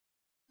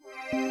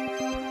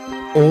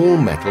All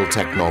metal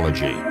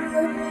technology.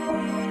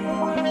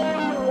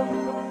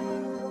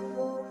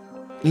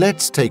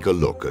 Let's take a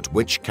look at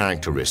which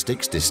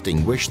characteristics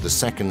distinguish the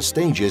second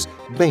stages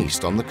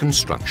based on the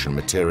construction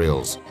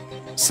materials.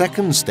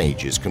 Second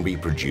stages can be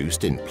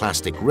produced in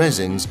plastic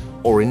resins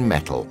or in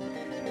metal.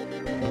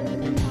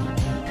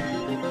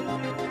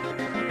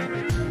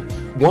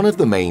 One of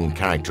the main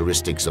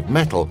characteristics of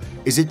metal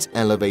is its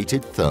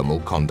elevated thermal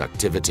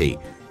conductivity,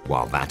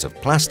 while that of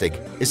plastic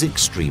is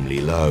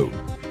extremely low.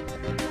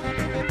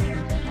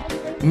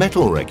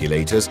 Metal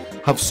regulators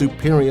have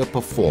superior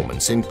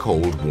performance in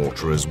cold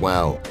water as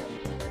well.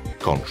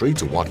 Contrary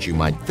to what you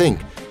might think,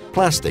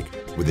 plastic,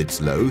 with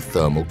its low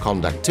thermal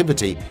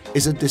conductivity,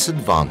 is a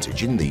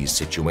disadvantage in these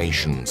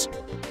situations.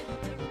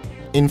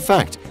 In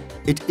fact,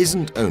 it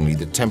isn't only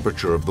the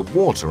temperature of the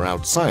water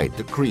outside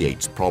that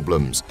creates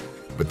problems,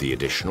 but the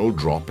additional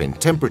drop in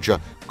temperature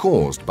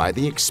caused by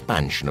the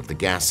expansion of the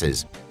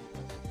gases.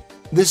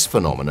 This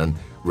phenomenon,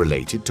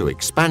 related to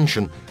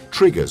expansion,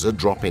 triggers a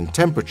drop in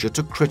temperature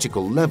to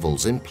critical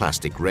levels in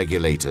plastic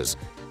regulators,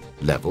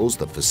 levels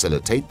that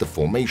facilitate the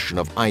formation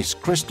of ice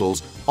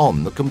crystals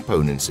on the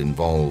components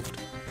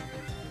involved.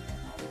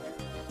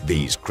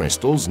 These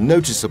crystals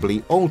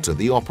noticeably alter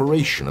the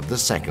operation of the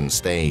second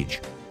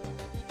stage.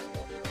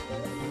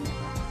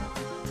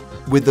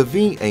 With the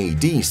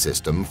VAD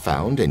system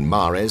found in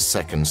Mare's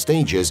second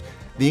stages,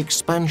 the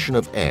expansion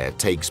of air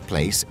takes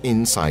place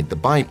inside the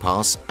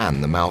bypass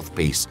and the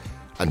mouthpiece,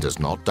 and does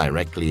not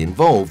directly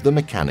involve the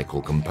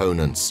mechanical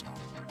components.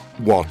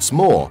 What's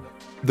more,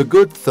 the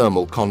good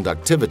thermal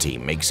conductivity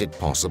makes it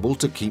possible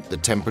to keep the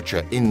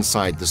temperature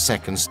inside the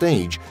second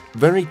stage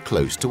very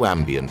close to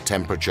ambient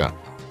temperature,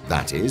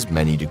 that is,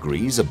 many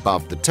degrees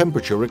above the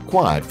temperature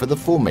required for the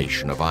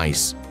formation of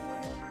ice.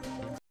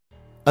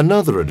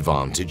 Another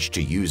advantage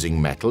to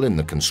using metal in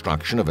the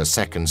construction of a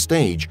second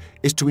stage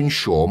is to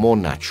ensure more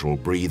natural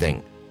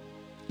breathing.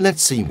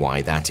 Let's see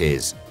why that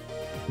is.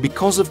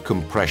 Because of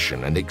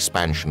compression and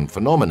expansion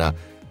phenomena,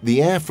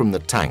 the air from the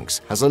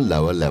tanks has a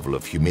lower level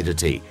of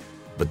humidity,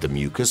 but the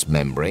mucous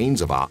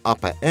membranes of our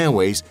upper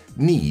airways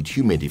need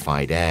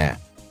humidified air.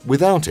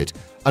 Without it,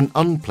 an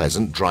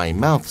unpleasant dry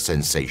mouth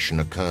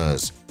sensation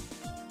occurs.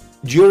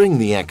 During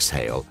the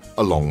exhale,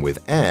 along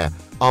with air,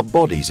 our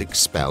bodies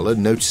expel a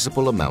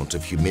noticeable amount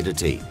of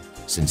humidity,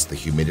 since the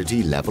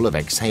humidity level of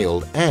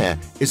exhaled air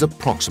is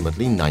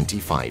approximately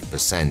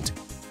 95%.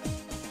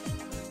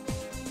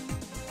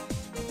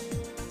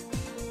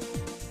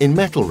 In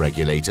metal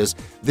regulators,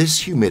 this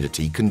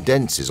humidity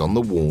condenses on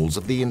the walls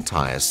of the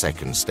entire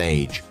second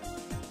stage.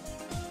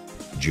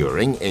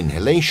 During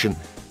inhalation,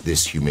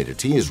 this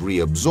humidity is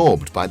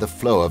reabsorbed by the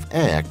flow of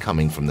air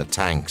coming from the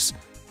tanks,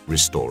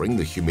 restoring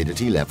the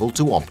humidity level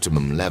to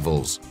optimum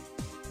levels.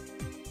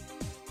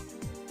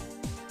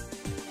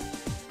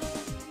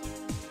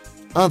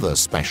 Other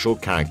special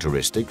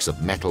characteristics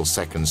of metal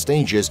second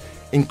stages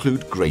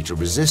include greater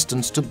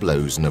resistance to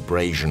blows and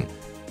abrasion,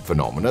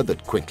 phenomena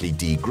that quickly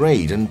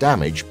degrade and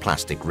damage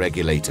plastic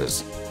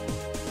regulators.